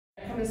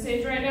the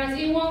stage right now is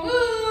E1. Woo!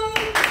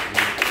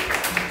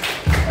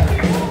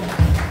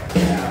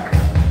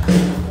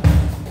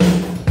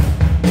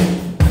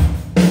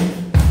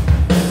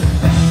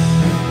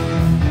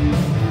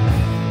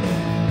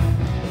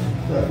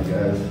 What's up, you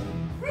guys?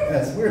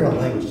 Yeah, it's weird how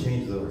language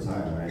changes over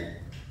time, right?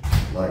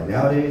 Like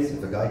nowadays,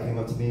 if a guy came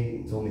up to me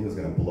and told me he was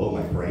going to blow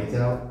my brains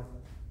out,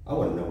 I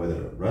wouldn't know whether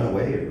to run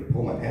away or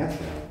pull my pants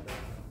down.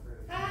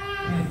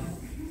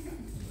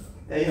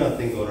 Yeah, you know the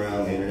thing going around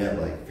on the internet,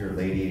 like if you're a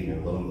lady and you're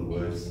alone in the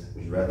woods,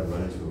 would you rather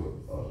run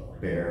into a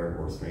bear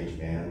or a strange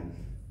man?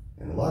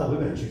 And a lot of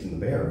women are choosing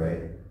the bear,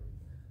 right?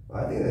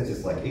 Well, I think that's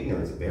just like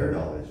ignorance of bear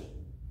knowledge.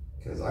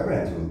 Because I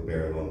ran into a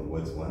bear alone in the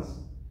woods once,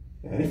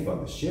 and he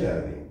fucked the shit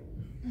out of me.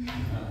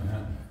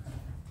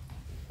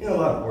 You know, a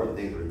lot of important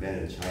things were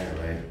invented in China,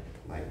 right?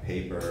 Like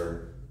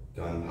paper,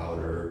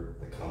 gunpowder,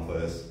 the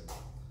compass.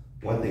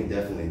 One thing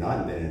definitely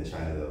not invented in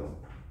China, though: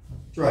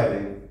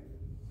 driving.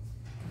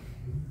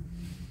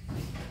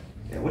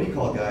 Yeah, what do you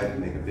call a guy who can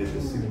make a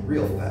business suit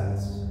real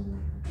fast?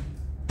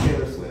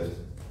 Taylor Swift.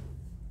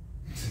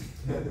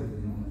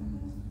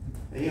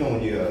 And you know,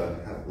 when you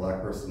have a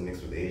black person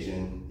mixed with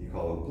Asian, you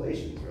call them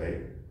Galatians,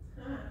 right?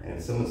 And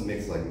if someone's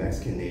mixed like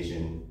Mexican and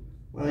Asian,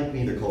 well, you can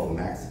either call them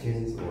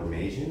Mexicans or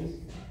Asians.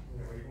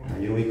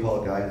 You know what you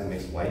call a guy who's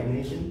mixed white and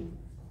Asian?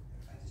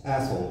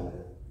 Asshole.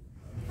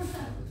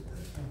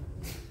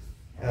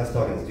 I was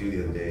talking to this dude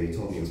the other day. He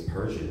told me he was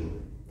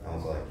Persian. I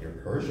was like, "You're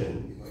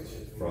Persian?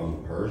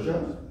 From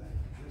Persia?"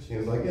 He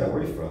was like, "Yeah,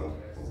 where are you from?"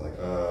 I was like,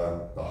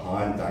 "The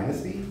Han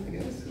Dynasty, I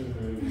guess."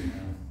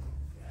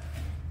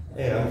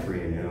 Hey, I'm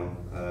Korean, you know.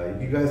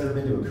 You guys ever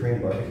been to a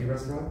Korean barbecue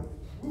restaurant?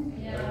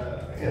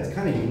 Yeah. Yeah, it's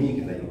kind of unique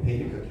in that you pay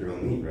to cook your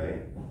own meat,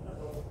 right?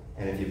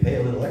 And if you pay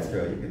a little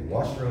extra, you can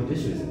wash your own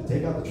dishes and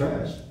take out the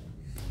trash.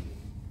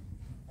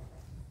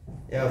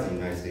 Yeah, I was in the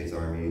United States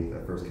Army,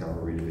 that 1st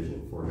Cavalry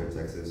Division, Fort Hood,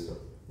 Texas.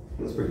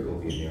 It was pretty cool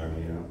being in the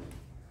Army, you know.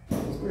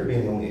 It was weird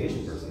being the only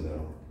Asian person,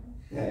 though.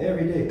 Yeah,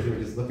 every day people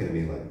were just looking at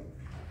me like,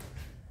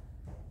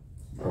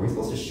 "Are we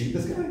supposed to shoot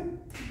this guy?"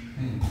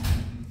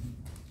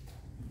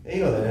 And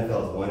you know the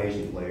NFL is one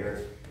Asian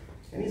player,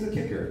 and he's a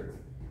kicker.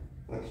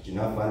 Like, could you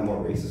not find a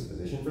more racist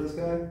position for this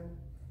guy?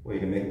 Where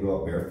you can make him go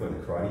out barefoot in a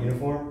karate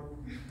uniform?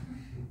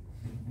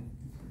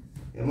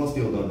 Yeah, most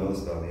people don't know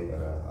this about me, but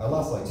I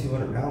lost like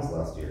 200 pounds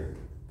last year.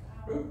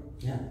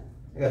 Yeah,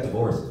 I got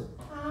divorced.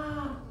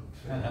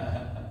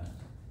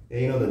 Yeah,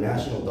 you know the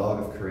national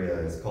dog of Korea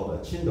is called a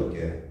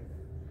chindoke.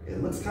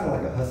 It looks kind of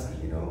like a husky,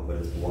 you know, but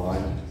it's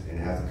blonde and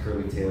it has a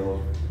curly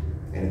tail,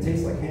 and it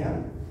tastes like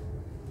ham.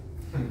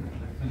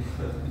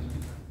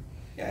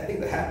 Yeah, I think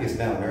the happiest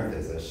man on earth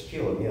is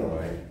Shaquille O'Neal,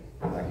 right?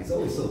 Like, he's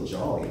always so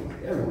jolly,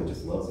 like everyone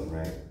just loves him,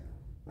 right?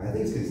 I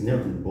think it's because he's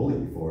never been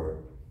bullied before.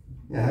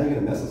 Yeah, how are you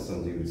gonna mess with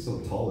some dude who's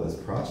so tall that his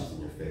crotch is in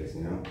your face,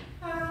 you know?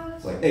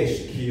 It's like, "Hey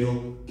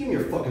Shaquille, give me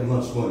your fucking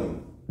lunch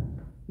money."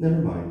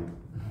 Never mind.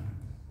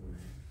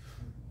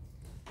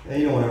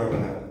 And you know,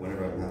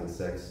 whenever I'm having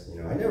sex,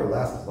 you know, I never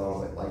last as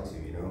long as I'd like to,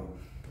 you know?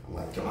 I'm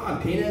like, "Come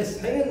on, penis,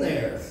 hang in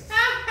there."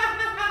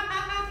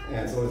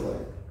 Yeah, it's always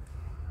like,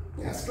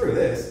 "Yeah, screw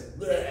this."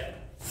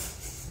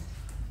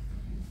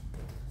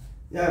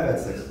 Yeah, I've had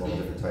sex with all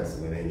different types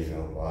of women, you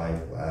know,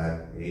 white,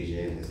 black,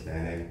 Asian,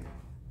 Hispanic.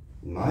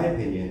 In my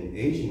opinion,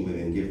 Asian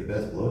women give the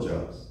best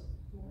blowjobs.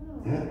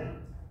 Yeah.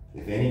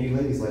 If any of you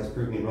ladies like to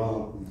prove me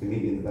wrong, you can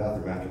meet me in the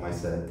bathroom after my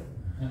set.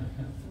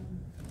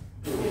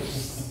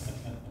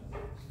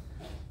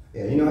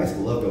 Yeah, you know, I used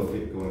to love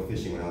going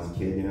fishing when I was a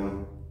kid, you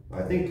know.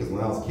 I think because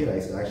when I was a kid, I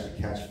used to actually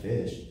catch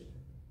fish.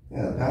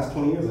 Yeah, the past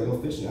 20 years I go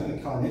fishing, I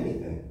haven't caught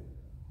anything.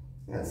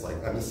 Yeah, it's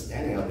like, I'm just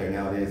standing out there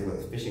nowadays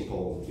with a fishing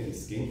pole getting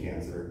skin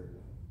cancer.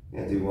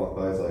 Yeah, dude walk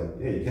by, it's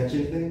like, "Hey, you catch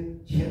anything?"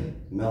 "Yeah,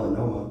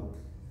 melanoma."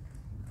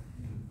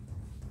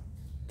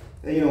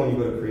 And you know, when you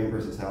go to a Korean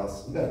person's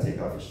house, you gotta take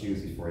off your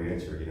shoes before you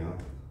enter, you know?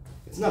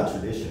 It's not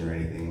tradition or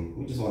anything.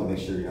 We just want to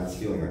make sure you're not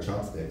stealing our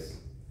chopsticks.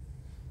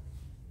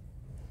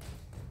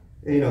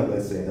 And you know, they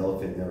say an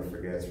elephant never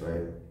forgets,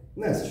 right?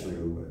 And that's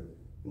true, but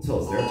until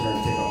it's their turn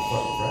to take off the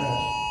fucking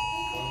trash.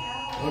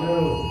 Oh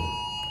no.